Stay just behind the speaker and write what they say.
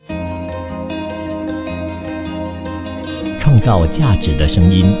创造价值的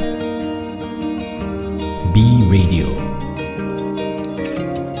声音。B Radio。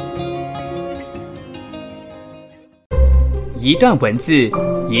一段文字，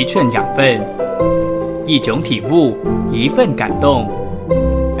一寸养分，一种体悟，一份感动。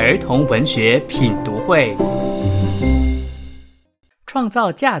儿童文学品读会，创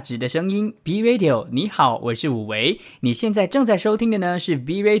造价值的声音 B Radio。 你好，我是武维，你现在正在收听的呢是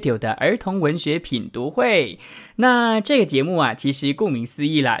B Radio 的儿童文学品读会。那这个节目啊，其实顾名思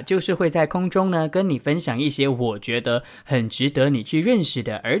义啦，就是会在空中呢跟你分享一些我觉得很值得你去认识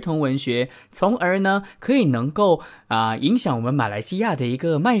的儿童文学，从而呢可以能够影响我们马来西亚的一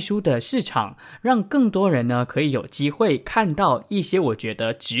个卖书的市场，让更多人呢可以有机会看到一些我觉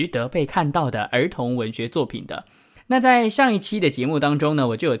得值得被看到的儿童文学作品的。那在上一期的节目当中呢，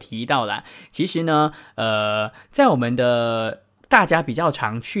我就有提到啦，其实呢在我们的大家比较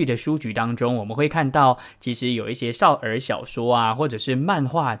常去的书局当中，我们会看到其实有一些少儿小说啊，或者是漫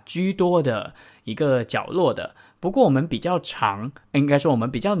画居多的一个角落的。不过我们比较常，应该说我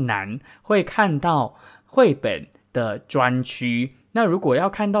们比较难会看到绘本的专区。那如果要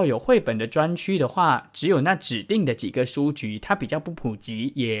看到有绘本的专区的话，只有那指定的几个书局，它比较不普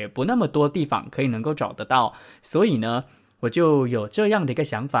及，也不那么多地方可以能够找得到。所以呢，我就有这样的一个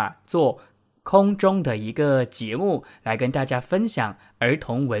想法，做空中的一个节目来跟大家分享儿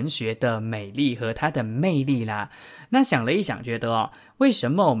童文学的美丽和它的魅力啦。那想了一想，觉得为什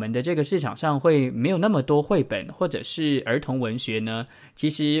么我们的这个市场上会没有那么多绘本或者是儿童文学呢？其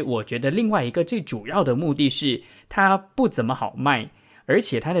实我觉得另外一个最主要的目的是它不怎么好卖，而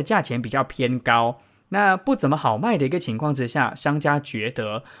且它的价钱比较偏高。那不怎么好卖的一个情况之下，商家觉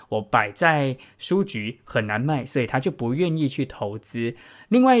得我摆在书局很难卖，所以他就不愿意去投资。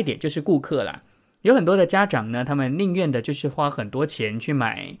另外一点就是顾客啦，有很多的家长呢，他们宁愿的就是花很多钱去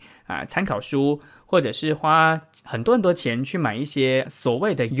买参考书，或者是花很多钱去买一些所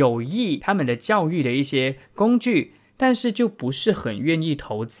谓的有益他们的教育的一些工具，但是就不是很愿意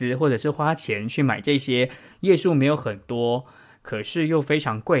投资或者是花钱去买这些页数没有很多可是又非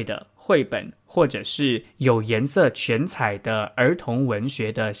常贵的绘本，或者是有颜色全彩的儿童文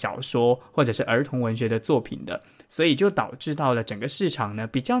学的小说，或者是儿童文学的作品的。所以就导致到了整个市场呢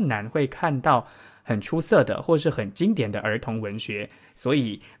比较难会看到很出色的或是很经典的儿童文学。所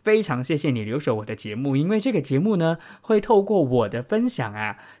以非常谢谢你留守我的节目，因为这个节目呢会透过我的分享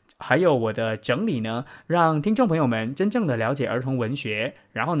还有我的整理呢，让听众朋友们真正的了解儿童文学，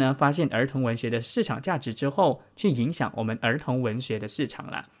然后呢发现儿童文学的市场价值之后，去影响我们儿童文学的市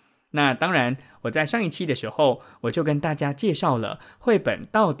场啦。那当然我在上一期的时候我就跟大家介绍了绘本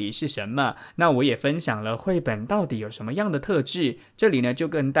到底是什么，那我也分享了绘本到底有什么样的特质，这里呢就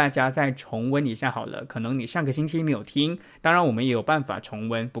跟大家再重温一下好了。可能你上个星期没有听，当然我们也有办法重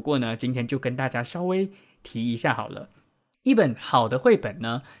温，不过呢今天就跟大家稍微提一下好了。一本好的绘本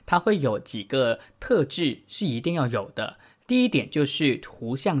呢，它会有几个特质是一定要有的。第一点就是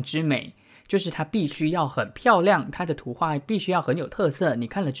图像之美，就是它必须要很漂亮，它的图画必须要很有特色，你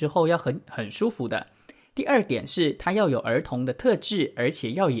看了之后要很舒服的。第二点是它要有儿童的特质，而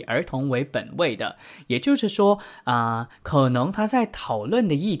且要以儿童为本位的，也就是说可能它在讨论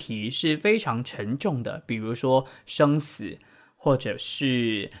的议题是非常沉重的，比如说生死，或者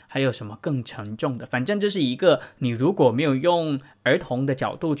是还有什么更沉重的，反正这是一个你如果没有用儿童的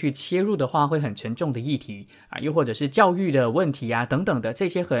角度去切入的话会很沉重的议题又或者是教育的问题等等的，这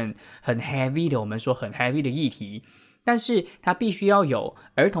些很 heavy 的，我们说很 heavy 的议题，但是它必须要有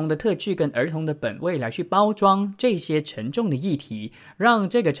儿童的特质跟儿童的本位来去包装这些沉重的议题，让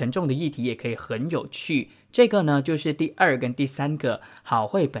这个沉重的议题也可以很有趣。这个呢就是第二跟第三个好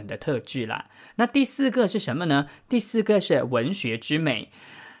绘本的特质啦。那第四个是什么呢？第四个是文学之美。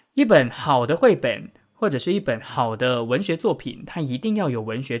一本好的绘本或者是一本好的文学作品，它一定要有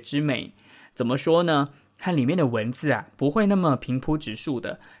文学之美。怎么说呢？它里面的文字不会那么平铺直述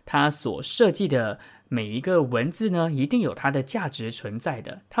的，它所设计的每一个文字呢一定有它的价值存在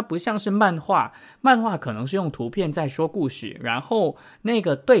的。它不像是漫画可能是用图片在说故事，然后那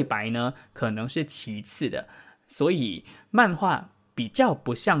个对白呢可能是其次的，所以漫画比较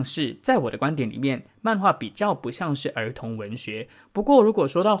不像是，在我的观点里面，漫画比较不像是儿童文学。不过如果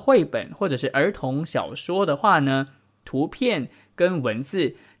说到绘本或者是儿童小说的话呢，图片跟文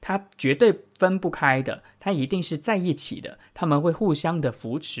字它绝对分不开的，它一定是在一起的，他们会互相的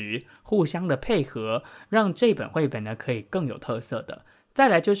扶持，互相的配合，让这本绘本呢可以更有特色的。再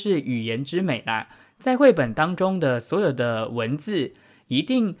来就是语言之美啦，在绘本当中的所有的文字一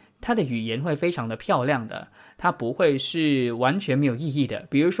定它的语言会非常的漂亮的，它不会是完全没有意义的。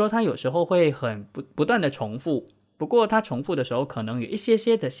比如说它有时候会很不断的重复，不过它重复的时候可能有一些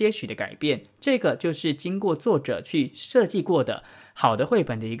许的改变，这个就是经过作者去设计过的好的绘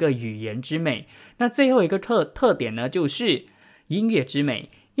本的一个语言之美。那最后一个特点呢，就是音乐之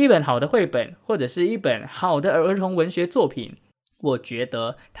美。一本好的绘本或者是一本好的儿童文学作品，我觉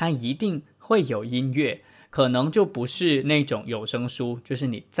得它一定会有音乐，可能就不是那种有声书，就是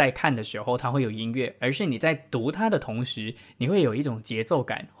你在看的时候它会有音乐，而是你在读它的同时，你会有一种节奏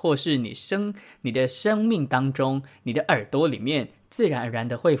感，或是你的生命当中，你的耳朵里面自然而然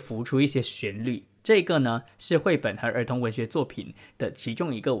的会浮出一些旋律。这个呢，是绘本和儿童文学作品的其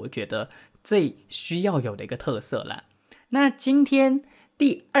中一个我觉得最需要有的一个特色啦。那今天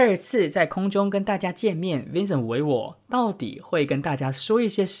第2次在空中跟大家见面， Vincent 为我到底会跟大家说一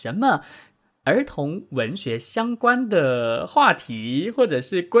些什么儿童文学相关的话题或者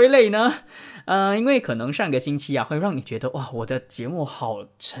是归类呢？因为可能上个星期会让你觉得哇，我的节目好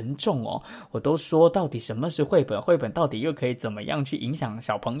沉重哦，我都说到底什么是绘本，绘本到底又可以怎么样去影响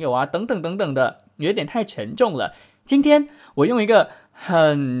小朋友等等等等的，有点太沉重了。今天我用一个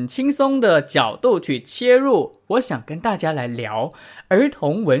很轻松的角度去切入，我想跟大家来聊儿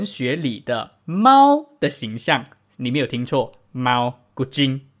童文学里的猫的形象。你没有听错，猫，Good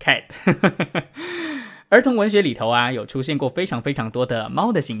Cat 儿童文学里头有出现过非常非常多的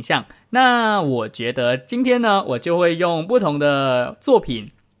猫的形象。那我觉得今天呢，我就会用不同的作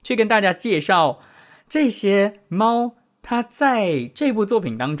品去跟大家介绍这些猫它在这部作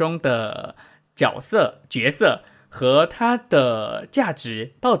品当中的角色和它的价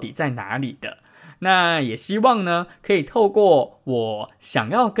值到底在哪里的。那也希望呢，可以透过我想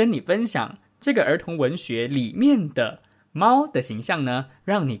要跟你分享这个儿童文学里面的猫的形象呢，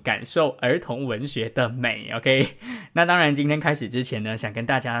让你感受儿童文学的美 OK。 那当然今天开始之前呢，想跟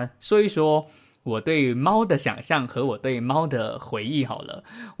大家说一说我对猫的想象和我对猫的回忆好了。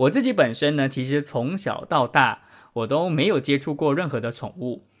我自己本身呢，其实从小到大我都没有接触过任何的宠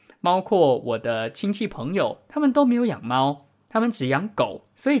物，包括我的亲戚朋友他们都没有养猫，他们只养狗。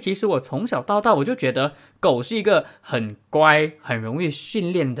所以其实我从小到大我就觉得狗是一个很乖很容易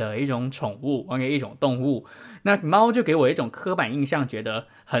训练的一种宠物，一种动物。那猫就给我一种刻板印象，觉得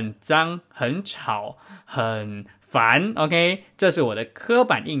很脏很吵很烦 OK， 这是我的刻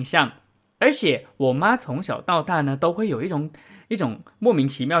板印象。而且我妈从小到大呢，都会有一种莫名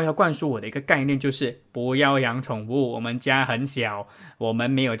其妙要灌输我的一个概念，就是不要养宠物，我们家很小，我们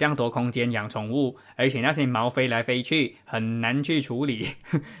没有这样多空间养宠物，而且那些毛飞来飞去很难去处理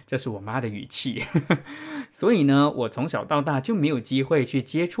这是我妈的语气所以呢，我从小到大就没有机会去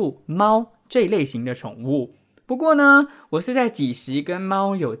接触猫这类型的宠物。不过呢，我是在几时跟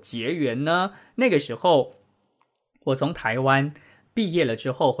猫有结缘呢？那个时候我从台湾毕业了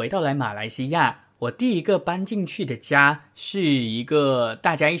之后回到来马来西亚，我第一个搬进去的家是一个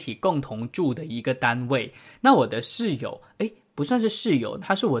大家一起共同住的一个单位。那我的室友不算是室友，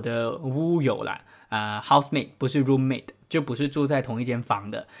他是我的屋友啦housemate 不是 roommate， 就不是住在同一间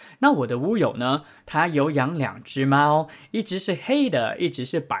房的。那我的屋友呢，他有养2只猫，一只是黑的，一只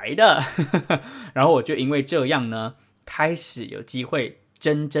是白的然后我就因为这样呢，开始有机会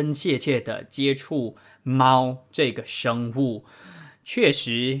真真切切的接触猫这个生物。确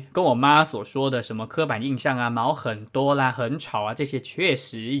实跟我妈所说的什么刻板印象毛很多啦很吵这些确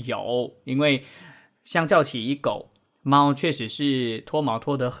实有，因为相较起狗，猫确实是脱毛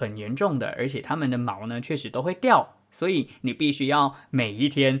脱得很严重的，而且它们的毛呢确实都会掉，所以你必须要每一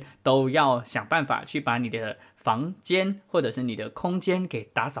天都要想办法去把你的房间或者是你的空间给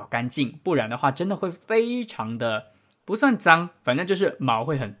打扫干净，不然的话真的会非常的不算脏，反正就是毛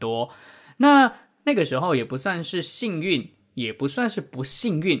会很多。那个时候也不算是幸运也不算是不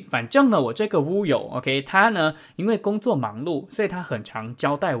幸运，反正呢我这个屋友 OK， 他呢因为工作忙碌，所以他很常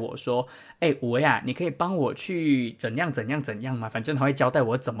交代我说我你可以帮我去怎样怎样怎样嘛，反正他会交代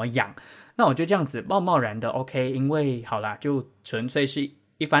我怎么养。那我就这样子贸贸然的 OK， 因为好啦，就纯粹是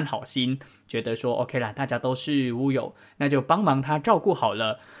一番好心，觉得说 OK 啦，大家都是屋友，那就帮忙他照顾好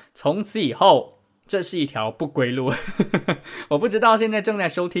了。从此以后这是一条不归路我不知道现在正在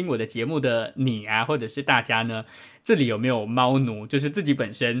收听我的节目的你或者是大家呢，这里有没有猫奴，就是自己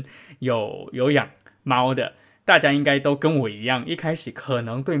本身有养猫的。大家应该都跟我一样，一开始可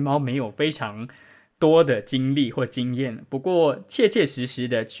能对猫没有非常多的经历或经验，不过切切实实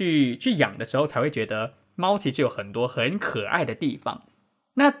的去养的时候，才会觉得猫其实有很多很可爱的地方。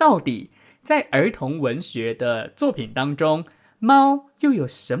那到底在儿童文学的作品当中，猫又有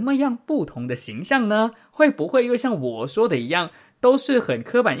什么样不同的形象呢？会不会又像我说的一样，都是很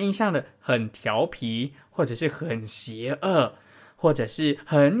刻板印象的，很调皮，或者是很邪恶，或者是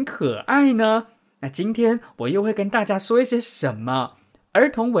很可爱呢？那今天我又会跟大家说一些什么儿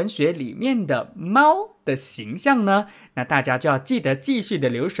童文学里面的猫的形象呢？那大家就要记得继续的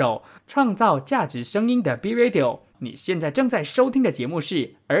留守创造价值声音的 B Radio。 你现在正在收听的节目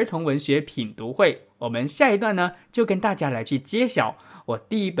是儿童文学品读会，我们下一段呢就跟大家来去揭晓我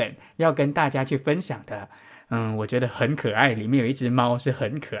第一本要跟大家去分享的我觉得很可爱，里面有一只猫是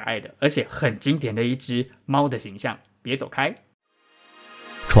很可爱的，而且很经典的一只猫的形象。别走开，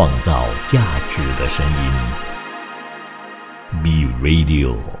创造价值的声音 B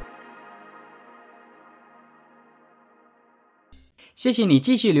Radio。 谢谢你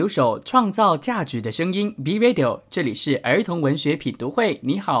继续留守创造价值的声音 B Radio， 这里是儿童文学品读会。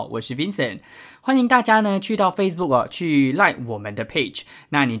你好，我是 Vincent， 欢迎大家呢去到 Facebook 去 like 我们的 page，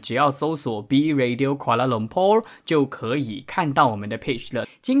 那你只要搜索 B Radio Kuala Lumpur 就可以看到我们的 page 了。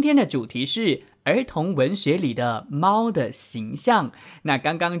今天的主题是儿童文学里的猫的形象，那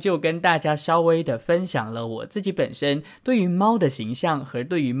刚刚就跟大家稍微的分享了我自己本身对于猫的形象和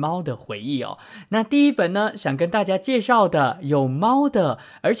对于猫的回忆哦。那第一本呢，想跟大家介绍的有猫的，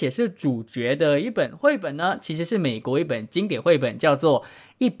而且是主角的一本绘本呢，其实是美国一本经典绘本，叫做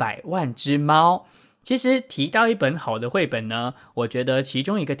100万只猫。其实提到一本好的绘本呢，我觉得其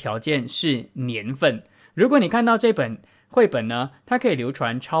中一个条件是年份。如果你看到这本绘本呢，它可以流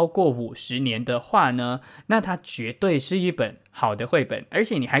传超过50年的话呢，那它绝对是一本好的绘本。而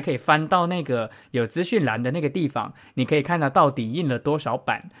且你还可以翻到那个有资讯栏的那个地方，你可以看到底印了多少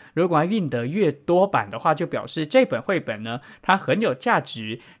版。如果它印得越多版的话，就表示这本绘本呢，它很有价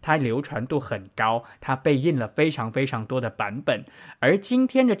值，它流传度很高，它被印了非常非常多的版本。而今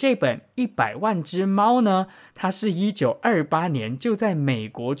天的这本100万只猫呢，它是1928年就在美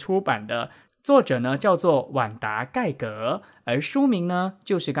国出版的，作者呢叫做晚达盖格，而书名呢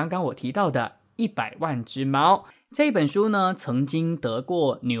就是刚刚我提到的100万只猫。这本书呢曾经得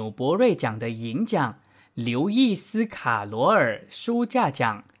过纽伯瑞奖的银奖、刘易斯卡罗尔书架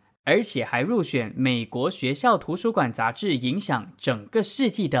奖，而且还入选美国学校图书馆杂志影响整个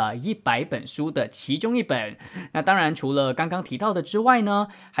世纪的100本书的其中一本。那当然除了刚刚提到的之外呢，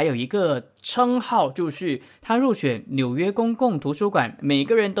还有一个称号，就是他入选纽约公共图书馆每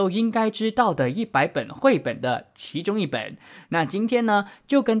个人都应该知道的100本绘本的其中一本。那今天呢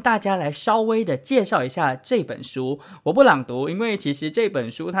就跟大家来稍微的介绍一下这本书。我不朗读，因为其实这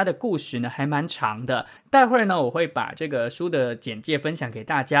本书它的故事呢还蛮长的，待会儿呢我会把这个书的简介分享给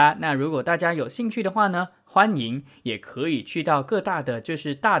大家。那如果大家有兴趣的话呢，欢迎也可以去到各大的就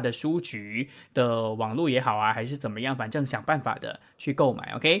是大的书局的网络也好啊，还是怎么样，反正想办法的去购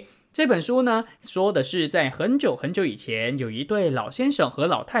买。 OK，这本书呢说的是在很久很久以前，有一对老先生和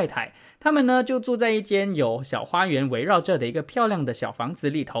老太太，他们呢就住在一间有小花园围绕着的一个漂亮的小房子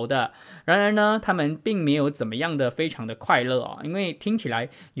里头的。然而呢他们并没有怎么样的非常的快乐哦，因为听起来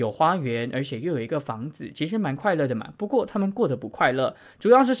有花园而且又有一个房子，其实蛮快乐的嘛。不过他们过得不快乐，主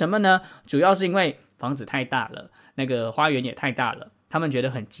要是什么呢？主要是因为房子太大了，那个花园也太大了，他们觉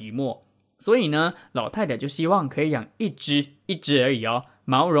得很寂寞。所以呢老太太就希望可以养一只而已哦，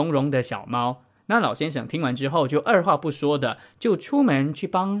毛茸茸的小猫。那老先生听完之后就二话不说的就出门去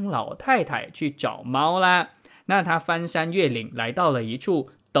帮老太太去找猫啦。那他翻山越岭来到了一处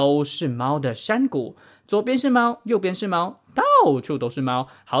都是猫的山谷，左边是猫，右边是猫，到处都是猫，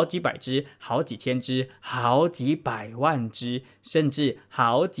好几百只，好几千只，好几百万只，甚至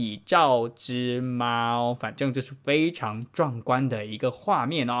好几兆只猫，反正这是非常壮观的一个画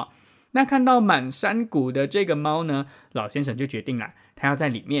面哦。那看到满山谷的这个猫呢，老先生就决定了，他要在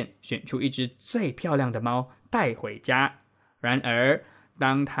里面选出一只最漂亮的猫带回家。然而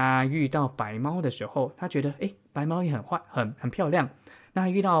当他遇到白猫的时候，他觉得白猫也很漂亮。那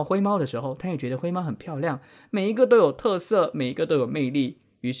遇到灰猫的时候，他也觉得灰猫很漂亮，每一个都有特色，每一个都有魅力。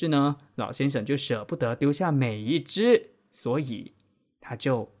于是呢老先生就舍不得丢下每一只，所以他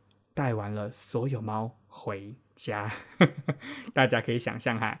就带完了所有猫回家。大家可以想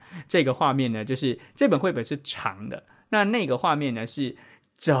象哈，这个画面呢就是这本绘本是长的，那个画面呢是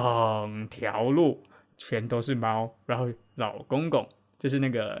整条路全都是猫，然后老公公就是那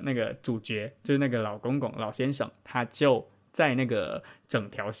个主角，就是那个老公公老先生，他就在那个整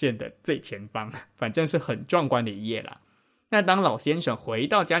条线的最前方，反正是很壮观的一页啦。那当老先生回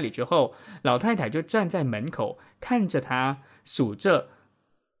到家里之后，老太太就站在门口看着他数着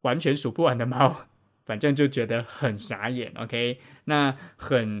完全数不完的猫，反正就觉得很傻眼。 OK， 那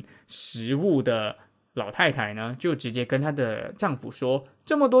很实务的老太太呢就直接跟她的丈夫说，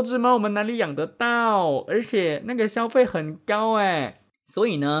这么多只猫我们哪里养得到，而且那个消费很高耶。所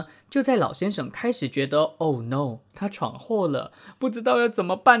以呢就在老先生开始觉得 Oh no 他闯祸了，不知道要怎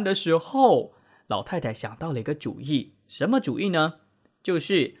么办的时候，老太太想到了一个主意。什么主意呢？就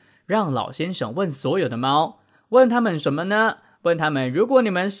是让老先生问所有的猫，问他们什么呢？问他们，如果你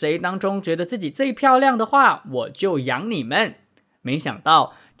们谁当中觉得自己最漂亮的话，我就养你们。没想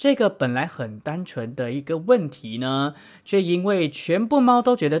到这个本来很单纯的一个问题呢，却因为全部猫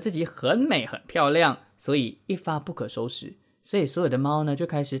都觉得自己很美很漂亮，所以一发不可收拾。所以所有的猫呢就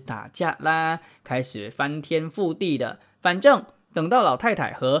开始打架啦，开始翻天覆地的。反正等到老太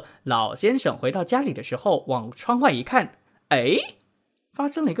太和老先生回到家里的时候，往窗外一看，发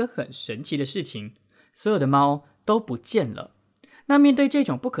生了一个很神奇的事情，所有的猫都不见了。那面对这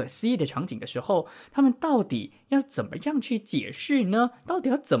种不可思议的场景的时候，他们到底要怎么样去解释呢？到底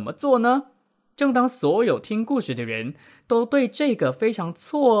要怎么做呢？正当所有听故事的人都对这个非常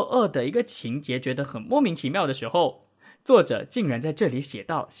错愕的一个情节觉得很莫名其妙的时候，作者竟然在这里写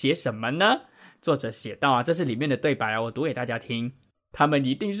什么呢？作者写到这是里面的对白我读给大家听。他们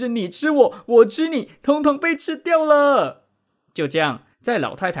一定是你吃我，我吃你，统统被吃掉了。就这样，在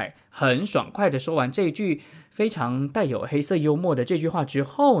老太太很爽快的说完这句非常带有黑色幽默的这句话之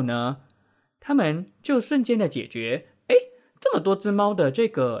后呢，他们就瞬间的解决这么多只猫的这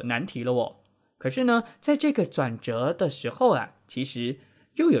个难题了可是呢，在这个转折的时候其实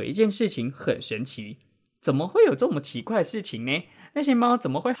又有一件事情很神奇。怎么会有这么奇怪的事情呢？那些猫怎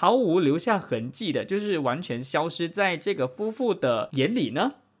么会毫无留下痕迹的，就是完全消失在这个夫妇的眼里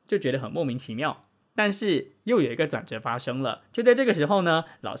呢？就觉得很莫名其妙。但是又有一个转折发生了，就在这个时候呢，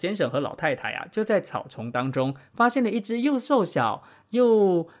老先生和老太太就在草丛当中发现了一只又瘦小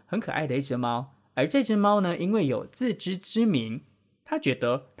又很可爱的一只猫。而这只猫呢，因为有自知之明，他觉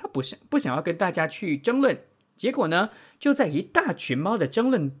得他不想要跟大家去争论，结果呢，就在一大群猫的争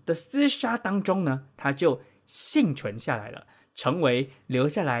论的厮杀当中呢，他就幸存下来了，成为留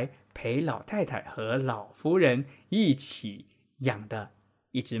下来陪老太太和老夫人一起养的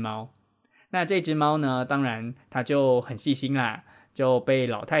一只猫。那这只猫呢，当然它就很细心啦，就被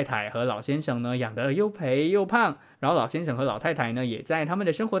老太太和老先生呢养得又肥又胖。然后老先生和老太太呢，也在他们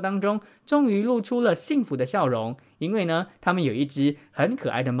的生活当中终于露出了幸福的笑容，因为呢，他们有一只很可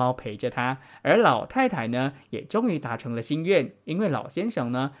爱的猫陪着他。而老太太呢，也终于达成了心愿，因为老先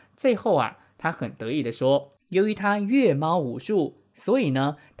生呢，最后他很得意的说，由于他阅猫无数，所以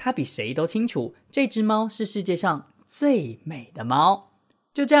呢，他比谁都清楚这只猫是世界上最美的猫。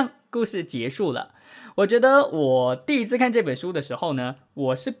就这样，故事结束了。我觉得我第一次看这本书的时候呢，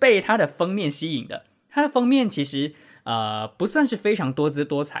我是被它的封面吸引的。它的封面其实不算是非常多姿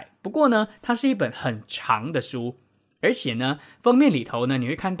多彩，不过呢，它是一本很长的书，而且呢，封面里头呢，你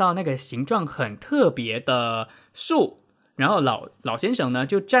会看到那个形状很特别的树，然后老先生呢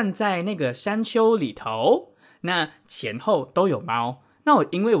就站在那个山丘里头，那前后都有猫。那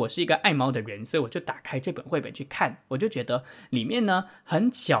因为我是一个爱猫的人，所以我就打开这本绘本去看，我就觉得里面呢很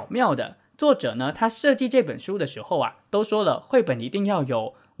巧妙的，作者呢他设计这本书的时候都说了，绘本一定要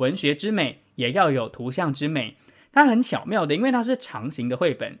有文学之美，也要有图像之美。它很巧妙的，因为它是长形的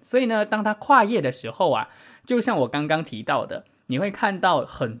绘本，所以呢，当它跨页的时候就像我刚刚提到的，你会看到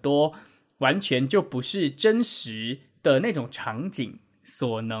很多完全就不是真实的那种场景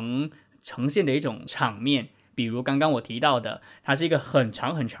所能呈现的一种场面。比如刚刚我提到的，它是一个很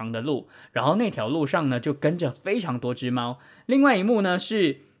长很长的路，然后那条路上呢就跟着非常多只猫。另外一幕呢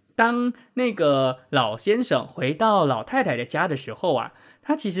是当那个老先生回到老太太的家的时候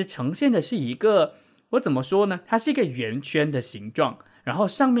它其实呈现的是一个，我怎么说呢，它是一个圆圈的形状，然后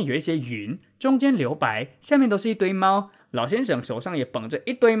上面有一些云，中间留白，下面都是一堆猫，老先生手上也捧着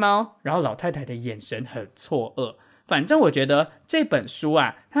一堆猫，然后老太太的眼神很错愕。反正我觉得这本书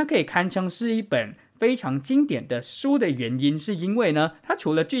它可以堪称是一本非常经典的书的原因，是因为呢，它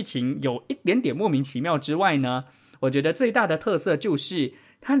除了剧情有一点点莫名其妙之外呢，我觉得最大的特色就是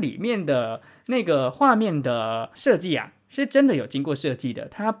它里面的那个画面的设计是真的有经过设计的，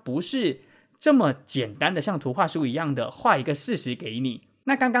它不是这么简单的像图画书一样的画一个事实给你。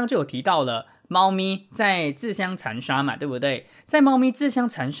那刚刚就有提到了猫咪在自相残杀嘛，对不对？在猫咪自相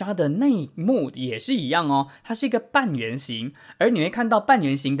残杀的那一幕也是一样它是一个半圆形，而你会看到半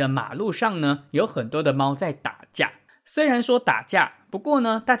圆形的马路上呢，有很多的猫在打架。虽然说打架，不过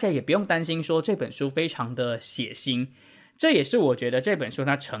呢，大家也不用担心说这本书非常的血腥。这也是我觉得这本书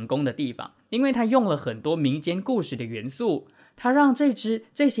它成功的地方，因为它用了很多民间故事的元素，它让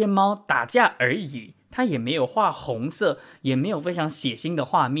这些猫打架而已，它也没有画红色，也没有非常血腥的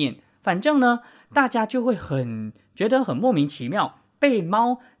画面。反正呢，大家就会觉得很莫名其妙，被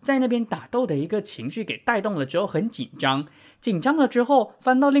猫在那边打斗的一个情绪给带动了之后很紧张了之后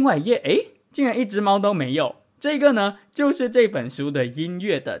翻到另外一页，竟然一只猫都没有。这个呢，就是这本书的音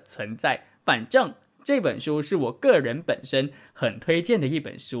乐的存在。反正这本书是我个人本身很推荐的一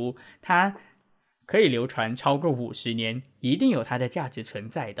本书，它可以流传超过50年，一定有它的价值存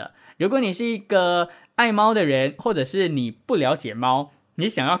在的。如果你是一个爱猫的人，或者是你不了解猫，你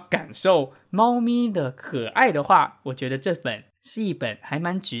想要感受猫咪的可爱的话，我觉得这本是一本还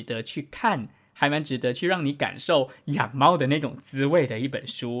蛮值得去看，还蛮值得去让你感受养猫的那种滋味的一本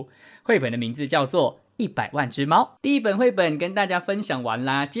书。绘本的名字叫做100万只猫。第一本绘本跟大家分享完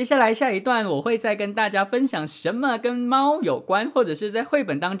啦，接下来下一段我会再跟大家分享什么跟猫有关，或者是在绘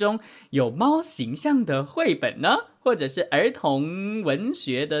本当中有猫形象的绘本呢，或者是儿童文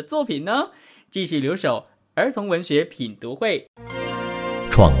学的作品呢。继续留守儿童文学品读会，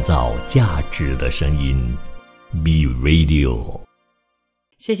创造价值的声音 ，Be Radio。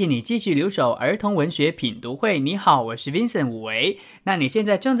谢谢你继续留守儿童文学品读会。你好，我是 Vincent 武维。那你现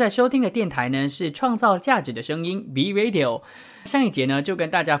在正在收听的电台呢，是创造价值的声音 Be Radio。上一节呢，就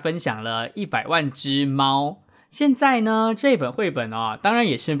跟大家分享了100万只猫。现在呢，这本绘本当然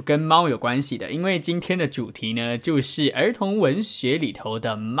也是跟猫有关系的，因为今天的主题呢，就是儿童文学里头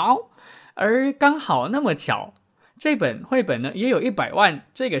的猫。而刚好那么巧，这本绘本呢，也有100万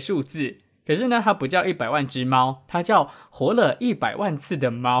这个数字。可是呢，它不叫100万只猫，它叫活了100万次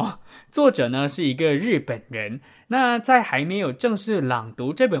的猫。作者呢是一个日本人。那在还没有正式朗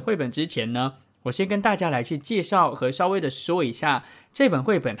读这本绘本之前呢，我先跟大家来去介绍和稍微的说一下这本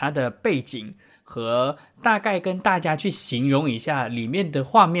绘本它的背景，和大概跟大家去形容一下里面的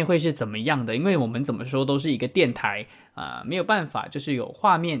画面会是怎么样的。因为我们怎么说都是一个电台没有办法就是有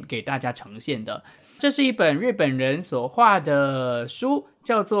画面给大家呈现的。这是一本日本人所画的书，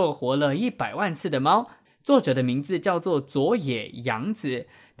叫做《活了100万次的猫》，作者的名字叫做佐野洋子，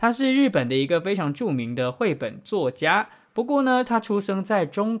他是日本的一个非常著名的绘本作家。不过呢，他出生在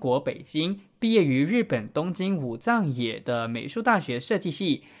中国北京，毕业于日本东京武藏野的美术大学设计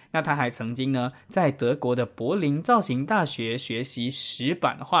系。那他还曾经呢，在德国的柏林造型大学学习石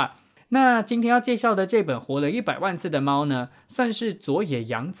版画。那今天要介绍的这本活了100万次的猫呢，算是佐野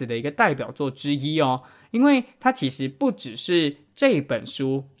洋子的一个代表作之一哦。因为它其实不只是这本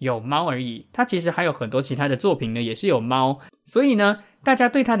书有猫而已，它其实还有很多其他的作品呢，也是有猫。所以呢，大家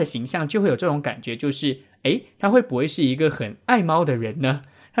对它的形象就会有这种感觉，就是他会不会是一个很爱猫的人呢？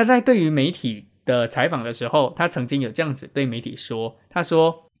他在对于媒体的采访的时候，他曾经有这样子对媒体说，他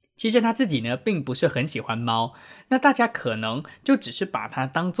说其实他自己呢并不是很喜欢猫，那大家可能就只是把他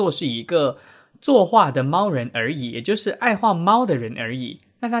当作是一个作画的猫人而已，也就是爱画猫的人而已。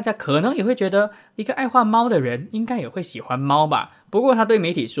那大家可能也会觉得一个爱画猫的人应该也会喜欢猫吧。不过他对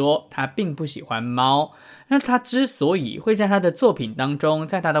媒体说他并不喜欢猫。那他之所以会在他的作品当中，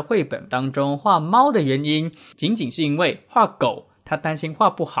在他的绘本当中画猫的原因，仅仅是因为画狗他担心画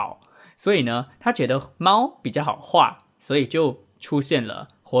不好，所以呢他觉得猫比较好画，所以就出现了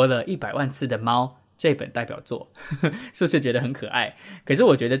活了100万次的猫这本代表作。是不是觉得很可爱？可是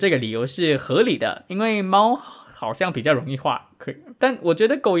我觉得这个理由是合理的，因为猫好像比较容易画，但我觉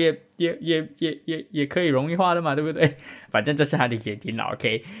得狗也可以容易画的嘛，对不对？反正这是他的原因了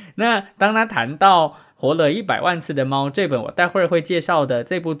OK。 那当他谈到活了100万次的猫这本我待会儿会介绍的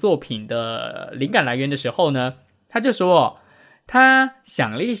这部作品的灵感来源的时候呢，他就说他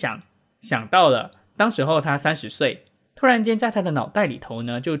想了一想，想到了当时候他30岁，突然间在他的脑袋里头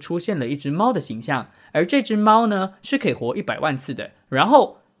呢就出现了一只猫的形象，而这只猫呢是可以活100万次的。然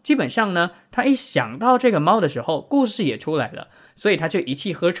后基本上呢，他一想到这个猫的时候，故事也出来了，所以他就一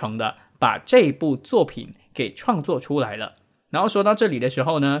气呵成的把这部作品给创作出来了。然后说到这里的时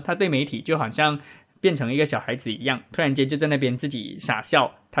候呢，他对媒体就好像变成一个小孩子一样，突然间就在那边自己傻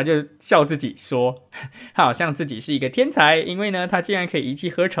笑，他就笑自己说他好像自己是一个天才，因为呢他竟然可以一气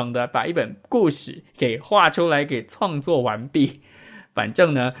呵成的把一本故事给画出来，给创作完毕。反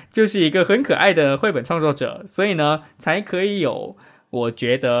正呢就是一个很可爱的绘本创作者，所以呢才可以有我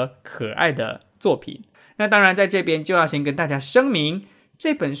觉得可爱的作品。那当然在这边就要先跟大家声明，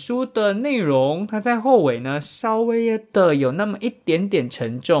这本书的内容它在后尾呢稍微的有那么一点点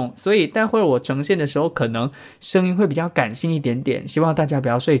沉重，所以待会儿我呈现的时候可能声音会比较感性一点点，希望大家不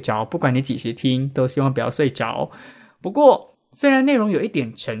要睡着，不管你几时听都希望不要睡着。不过虽然内容有一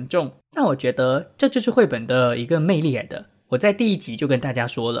点沉重，但我觉得这就是绘本的一个魅力来的。我在第1集就跟大家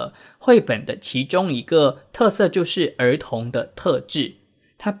说了，绘本的其中一个特色就是儿童的特质，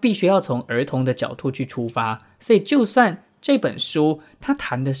它必须要从儿童的角度去出发。所以就算这本书它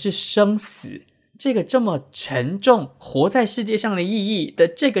谈的是生死，这个这么沉重，活在世界上的意义的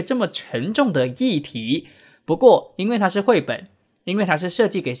这个这么沉重的议题，不过因为它是绘本，因为它是设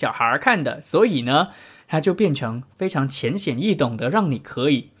计给小孩看的，所以呢它就变成非常浅显易懂的，让你可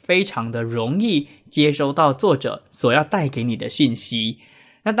以非常的容易接收到作者所要带给你的讯息。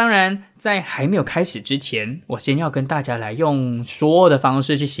那当然，在还没有开始之前，我先要跟大家来用说的方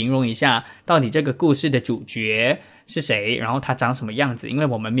式去形容一下，到底这个故事的主角是谁，然后他长什么样子，因为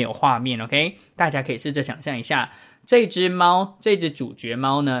我们没有画面 ，OK？ 大家可以试着想象一下，这只猫，这只主角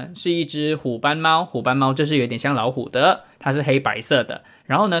猫呢，是一只虎斑猫，虎斑猫就是有点像老虎的，它是黑白色的，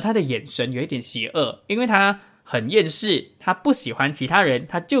然后呢，它的眼神有一点邪恶，因为它很厌世，它不喜欢其他人，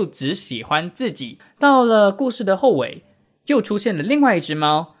它就只喜欢自己。到了故事的后尾，又出现了另外一只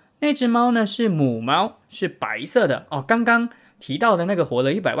猫，那只猫呢是母猫，是白色的哦。刚刚提到的那个活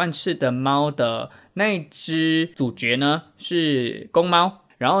了100万次的猫的那只主角呢是公猫，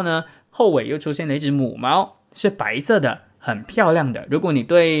然后呢后尾又出现了一只母猫，是白色的，很漂亮的。如果你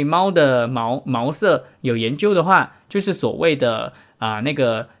对猫的毛色有研究的话，就是所谓的那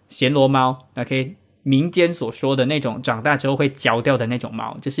个暹罗猫 ，OK。民间所说的那种长大之后会焦掉的那种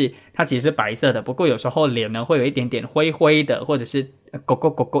猫，就是它其实是白色的，不过有时候脸呢会有一点点灰灰的，或者是勾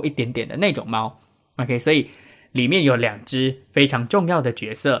勾一点点的那种猫。OK， 所以里面有2只非常重要的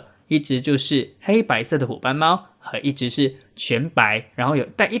角色，一只就是黑白色的虎斑猫，和一只是全白，然后有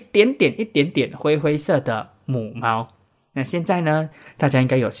带一点点灰色的母猫。那现在呢，大家应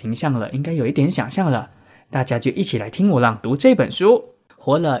该有形象了，应该有一点想象了，大家就一起来听我朗读这本书《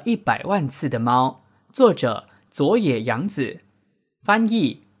活了100万次的猫》。作者佐野洋子，翻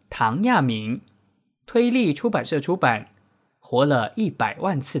译唐亚明，推力出版社出版。活了100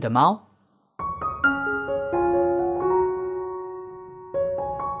万次的猫。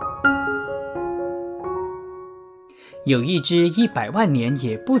有一只100万年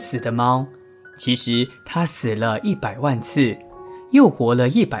也不死的猫，其实它死了100万次，又活了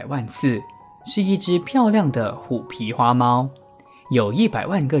100万次，是一只漂亮的虎皮花猫。有100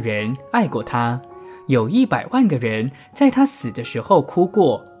万个人爱过它，有100万个人在他死的时候哭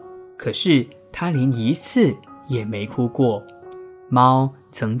过，可是他连一次也没哭过。猫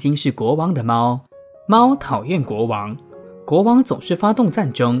曾经是国王的猫，猫讨厌国王，国王总是发动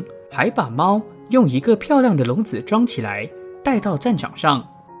战争，还把猫用一个漂亮的笼子装起来，带到战场上。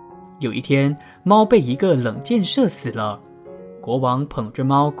有一天，猫被一个冷箭射死了，国王捧着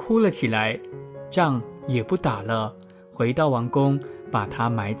猫哭了起来，仗也不打了，回到王宫，把它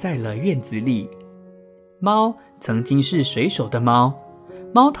埋在了院子里。猫曾经是水手的猫，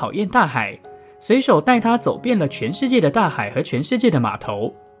猫讨厌大海，水手带它走遍了全世界的大海和全世界的码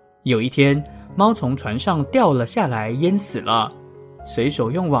头。有一天，猫从船上掉了下来，淹死了。水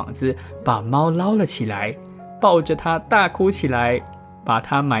手用网子把猫捞了起来，抱着它大哭起来，把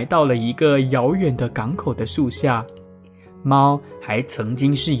它埋到了一个遥远的港口的树下。猫还曾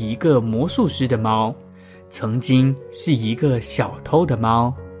经是一个魔术师的猫，曾经是一个小偷的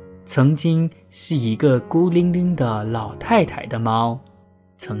猫，曾经是一个孤零零的老太太的猫，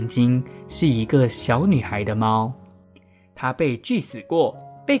曾经是一个小女孩的猫。她被锯死过，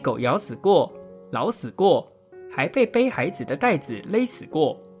被狗咬死过，老死过，还被背孩子的袋子勒死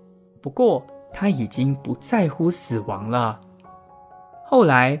过。不过她已经不在乎死亡了。后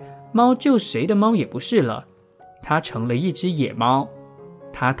来猫就谁的猫也不是了，它成了一只野猫。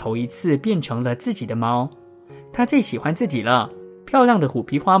它头一次变成了自己的猫，它最喜欢自己了。漂亮的虎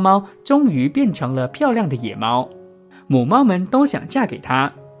皮花猫终于变成了漂亮的野猫，母猫们都想嫁给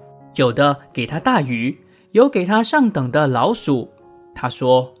它，有的给它大鱼，有给它上等的老鼠。它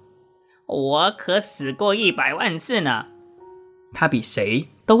说：“我可死过100万次呢。”它比谁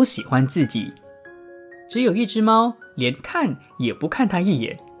都喜欢自己。只有一只猫连看也不看它一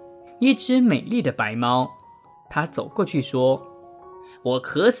眼，一只美丽的白猫。它走过去说：“我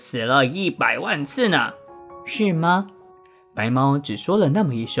可死了100万次呢。”是吗？白猫只说了那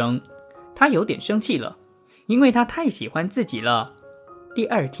么一声，它有点生气了，因为它太喜欢自己了。第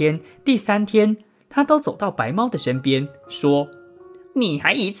2天、第3天，它都走到白猫的身边，说：“你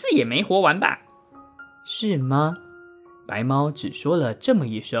还一次也没活完吧？”是吗？白猫只说了这么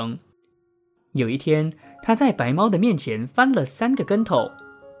一声。有一天，它在白猫的面前翻了3个跟头，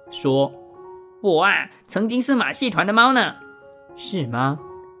说：“我曾经是马戏团的猫呢。”是吗？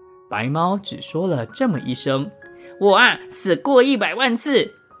白猫只说了这么一声。我死过100万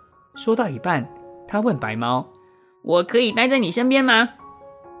次。说到一半，他问白猫：“我可以待在你身边吗？”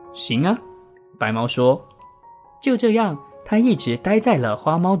行啊，白猫说。就这样，他一直待在了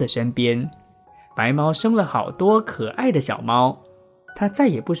花猫的身边。白猫生了好多可爱的小猫，他再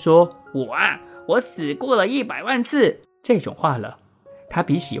也不说我死过了100万次这种话了。他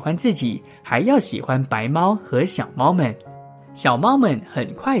比喜欢自己还要喜欢白猫和小猫们。小猫们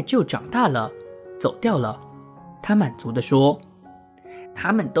很快就长大了，走掉了。他满足地说：“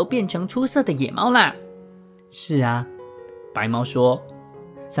它们都变成出色的野猫啦。”是啊，白猫说，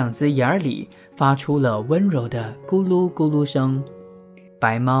嗓子眼里发出了温柔的咕噜咕噜声。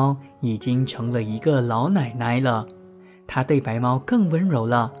白猫已经成了一个老奶奶了，她对白猫更温柔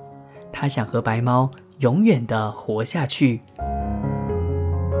了，她想和白猫永远地活下去。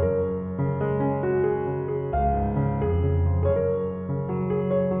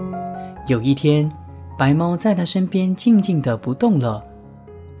有一天，白猫在她身边静静地不动了，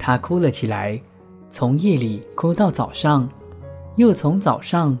她哭了起来，从夜里哭到早上，又从早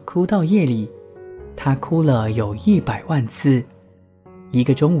上哭到夜里，她哭了有100万次。一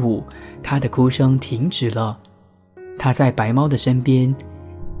个中午，她的哭声停止了，她在白猫的身边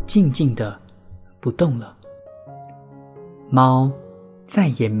静静地不动了。猫再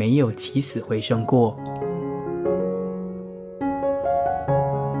也没有起死回生过。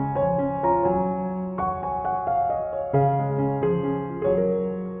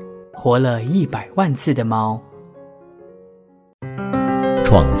活了100万次的猫。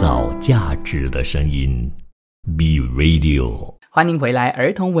创造价值的声音 ，Be Radio。欢迎回来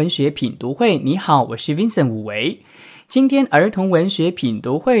儿童文学品读会，你好，我是 Vincent 武维。今天儿童文学品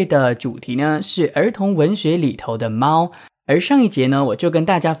读会的主题呢是儿童文学里头的猫，而上一节呢我就跟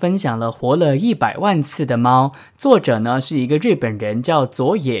大家分享了活了100万次的猫，作者呢是一个日本人叫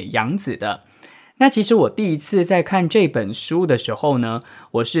佐野洋子的。那其实我第一次在看这本书的时候呢，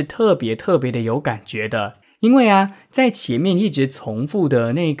我是特别的有感觉的，因为在前面一直重复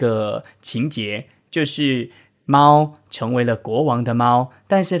的那个情节，就是猫成为了国王的猫，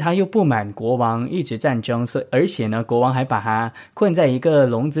但是他又不满国王一直战争，而且呢国王还把他困在一个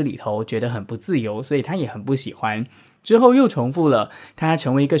笼子里头，觉得很不自由，所以他也很不喜欢。之后又重复了他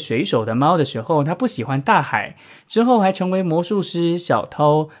成为一个水手的猫的时候，他不喜欢大海，之后还成为魔术师、小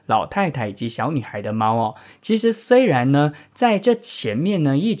偷、老太太以及小女孩的猫哦。其实虽然呢在这前面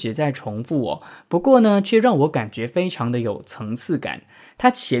呢一直在重复哦，不过呢却让我感觉非常的有层次感。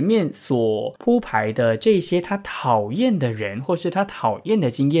他前面所铺排的这些他讨厌的人或是他讨厌的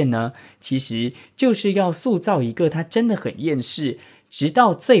经验呢，其实就是要塑造一个他真的很厌世，直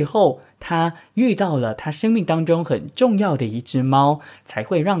到最后他遇到了他生命当中很重要的一只猫，才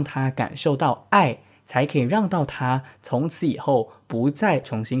会让他感受到爱，才可以让到他从此以后不再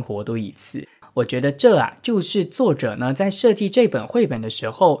重新活多一次。我觉得这就是作者呢在设计这本绘本的时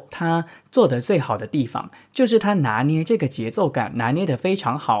候他做得最好的地方，就是他拿捏这个节奏感拿捏得非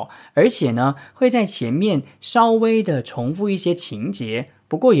常好，而且呢会在前面稍微的重复一些情节，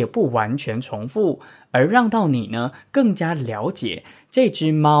不过也不完全重复，而让到你呢更加了解这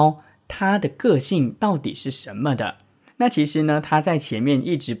只猫它的个性到底是什么的。那其实呢它在前面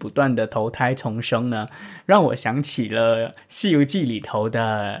一直不断的投胎重生呢，让我想起了《西游记》里头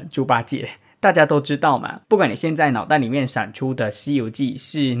的猪八戒。大家都知道嘛，不管你现在脑袋里面闪出的《西游记》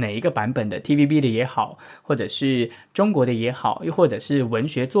是哪一个版本的 TVB 的也好，或者是中国的也好，又或者是文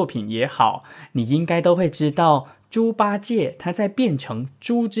学作品也好，你应该都会知道猪八戒他在变成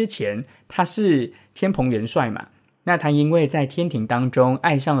猪之前他是天蓬元帅嘛，那他因为在天庭当中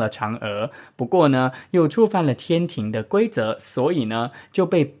爱上了嫦娥，不过呢又触犯了天庭的规则，所以呢就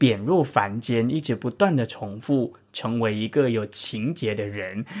被贬入凡间，一直不断的重复成为一个有情节的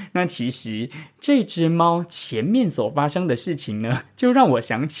人。那其实这只猫前面所发生的事情呢，就让我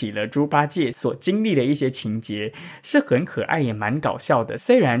想起了猪八戒所经历的一些情节，是很可爱也蛮搞笑的。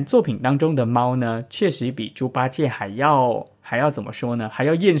虽然作品当中的猫呢确实比猪八戒还要怎么说呢，还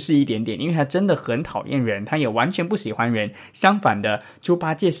要厌世一点点，因为他真的很讨厌人，他也完全不喜欢人。相反的，猪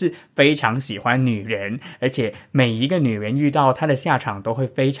八戒是非常喜欢女人，而且每一个女人遇到他的下场都会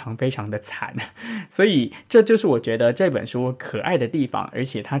非常的惨。所以这就是我觉得这本书可爱的地方，而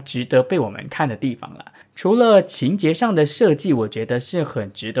且它值得被我们看的地方了。除了情节上的设计我觉得是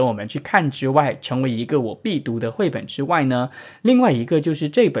很值得我们去看之外，成为一个我必读的绘本之外呢，另外一个就是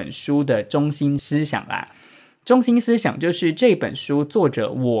这本书的中心思想啦。中心思想就是这本书作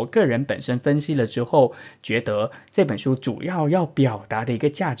者我个人本身分析了之后，觉得这本书主要表达的一个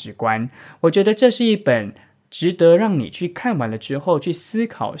价值观。我觉得这是一本值得让你去看完了之后去思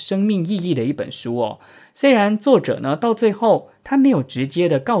考生命意义的一本书哦。虽然作者呢到最后他没有直接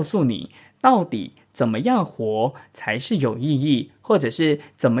的告诉你到底怎么样活才是有意义，或者是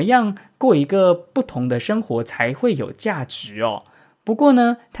怎么样过一个不同的生活才会有价值哦。不过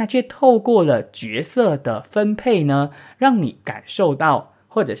呢他却透过了角色的分配呢，让你感受到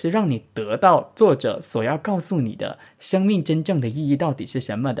或者是让你得到作者所要告诉你的生命真正的意义到底是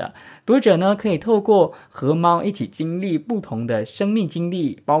什么的。读者呢可以透过和猫一起经历不同的生命经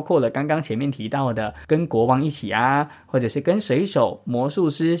历，包括了刚刚前面提到的跟国王一起或者是跟水手、魔术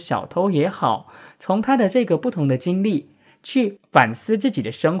师、小偷也好，从他的这个不同的经历去反思自己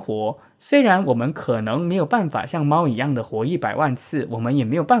的生活，虽然我们可能没有办法像猫一样的活100万次，我们也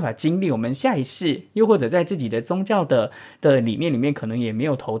没有办法经历我们下一世，又或者在自己的宗教的理念里面可能也没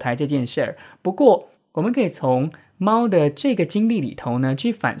有投胎这件事儿。不过我们可以从猫的这个经历里头呢，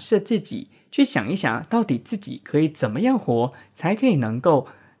去反射自己，去想一想到底自己可以怎么样活，才可以能够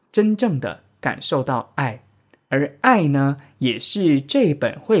真正的感受到爱。而爱呢，也是这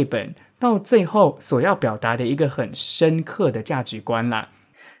本绘本到最后所要表达的一个很深刻的价值观啦。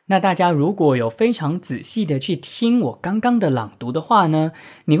那大家如果有非常仔细的去听我刚刚的朗读的话呢，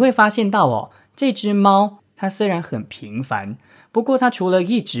你会发现到这只猫它虽然很平凡，不过它除了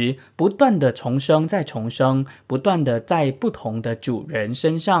一直不断的重生再重生，不断的在不同的主人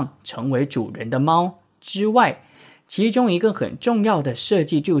身上成为主人的猫之外，其中一个很重要的设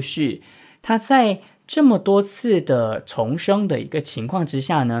计就是它在这么多次的重生的一个情况之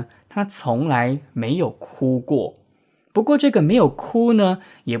下呢，它从来没有哭过。不过这个没有哭呢，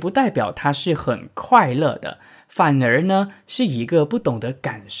也不代表他是很快乐的，反而呢是一个不懂得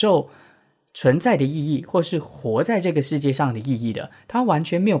感受存在的意义，或是活在这个世界上的意义的。他完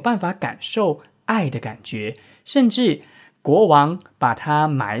全没有办法感受爱的感觉，甚至国王把他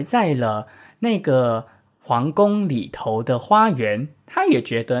埋在了那个皇宫里头的花园，他也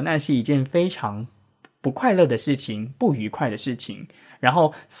觉得那是一件非常不快乐的事情，不愉快的事情。然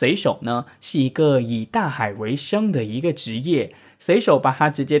后水手呢，是一个以大海为生的一个职业，水手把他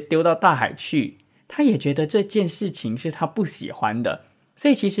直接丢到大海去，他也觉得这件事情是他不喜欢的。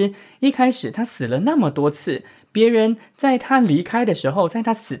所以其实一开始他死了那么多次，别人在他离开的时候，在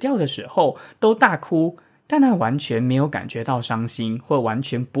他死掉的时候都大哭，但他完全没有感觉到伤心，或完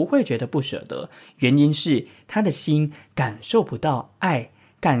全不会觉得不舍得。原因是他的心感受不到爱，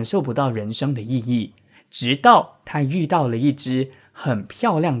感受不到人生的意义，直到他遇到了一只很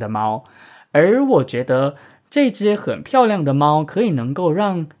漂亮的猫。而我觉得这只很漂亮的猫可以能够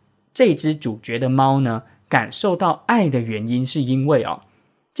让这只主角的猫呢感受到爱的原因，是因为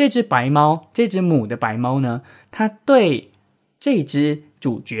这只白猫，这只母的白猫呢，它对这只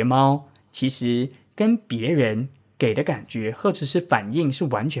主角猫其实跟别人给的感觉或者是反应是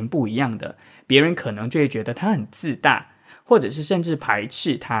完全不一样的。别人可能就会觉得它很自大，或者是甚至排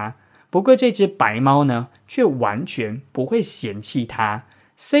斥它，不过这只白猫呢却完全不会嫌弃它。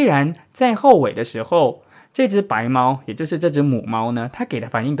虽然在后尾的时候，这只白猫也就是这只母猫呢，它给的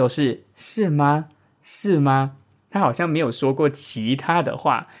反应都是是吗是吗，它好像没有说过其他的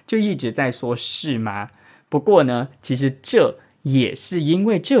话，就一直在说是吗。不过呢，其实这也是因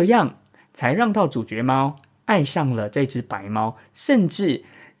为这样才让到主角猫爱上了这只白猫，甚至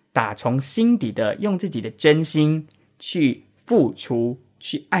打从心底的用自己的真心去付出，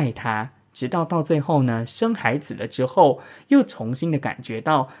去爱它，直到最后呢，生孩子了之后，又重新的感觉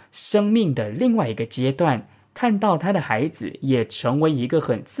到生命的另外一个阶段，看到他的孩子也成为一个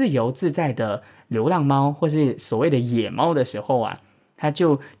很自由自在的流浪猫，或是所谓的野猫的时候他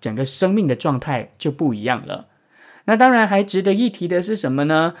就整个生命的状态就不一样了。那当然还值得一提的是什么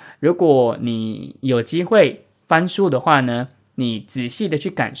呢？如果你有机会翻书的话呢，你仔细的去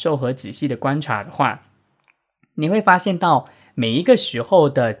感受和仔细的观察的话，你会发现到每一个时候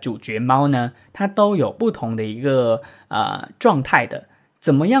的主角猫呢，它都有不同的一个状态的。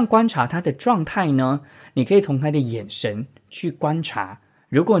怎么样观察它的状态呢？你可以从它的眼神去观察。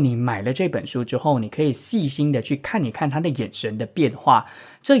如果你买了这本书之后，你可以细心的去看一看它的眼神的变化。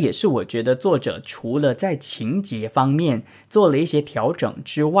这也是我觉得作者除了在情节方面做了一些调整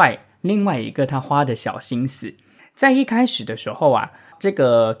之外，另外一个他花的小心思。在一开始的时候这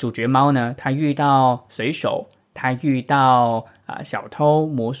个主角猫呢，它遇到水手，他遇到小偷、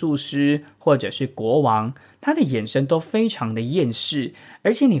魔术师或者是国王，他的眼神都非常的厌世，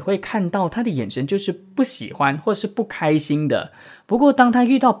而且你会看到他的眼神就是不喜欢或是不开心的。不过当他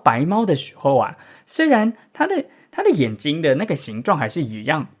遇到白猫的时候虽然他的眼睛的那个形状还是一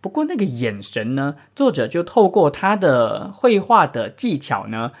样，不过那个眼神呢，作者就透过他的绘画的技巧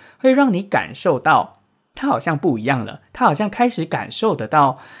呢，会让你感受到他好像不一样了，他好像开始感受得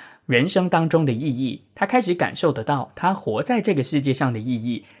到人生当中的意义，他开始感受得到他活在这个世界上的意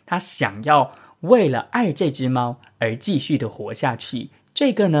义，他想要为了爱这只猫而继续的活下去。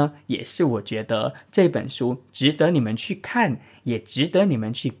这个呢，也是我觉得这本书值得你们去看，也值得你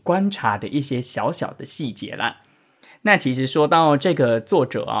们去观察的一些小小的细节啦。那其实说到这个作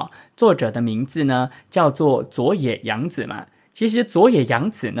者作者的名字呢叫做佐野洋子嘛。其实佐野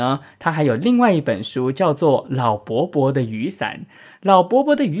洋子呢，他还有另外一本书叫做《老伯伯的雨伞》。老伯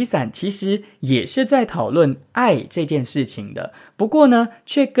伯的雨伞其实也是在讨论爱这件事情的，不过呢，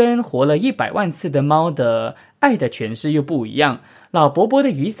却跟活了100万次的猫的爱的诠释又不一样。老伯伯的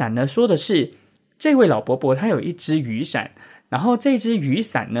雨伞呢，说的是这位老伯伯他有一只雨伞，然后这支雨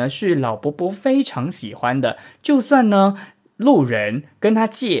伞呢是老伯伯非常喜欢的，就算呢路人跟他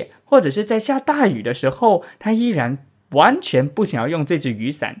借，或者是在下大雨的时候，他依然完全不想要用这支雨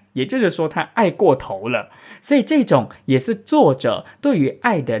伞，也就是说他爱过头了。所以这种也是作者对于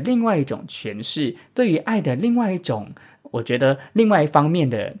爱的另外一种诠释，对于爱的另外一种，我觉得另外一方面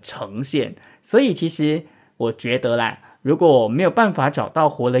的呈现。所以其实我觉得啦，如果没有办法找到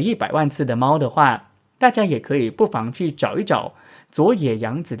活了100万次的猫的话，大家也可以不妨去找一找佐野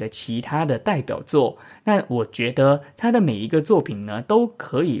洋子的其他的代表作。那我觉得他的每一个作品呢，都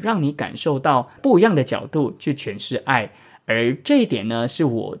可以让你感受到不一样的角度去诠释爱，而这一点呢，是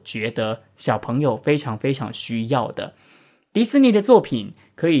我觉得小朋友非常非常需要的。迪士尼的作品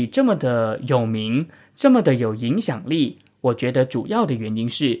可以这么的有名，这么的有影响力，我觉得主要的原因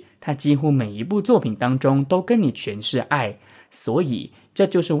是它几乎每一部作品当中都跟你诠释爱，所以这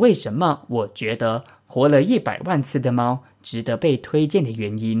就是为什么我觉得活了100万次的猫值得被推荐的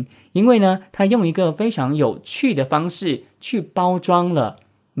原因。因为呢，它用一个非常有趣的方式去包装了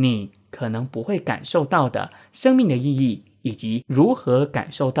你可能不会感受到的生命的意义，以及如何感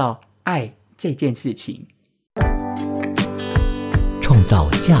受到爱这件事情。创造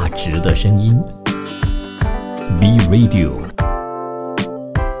价值的声音 B Radio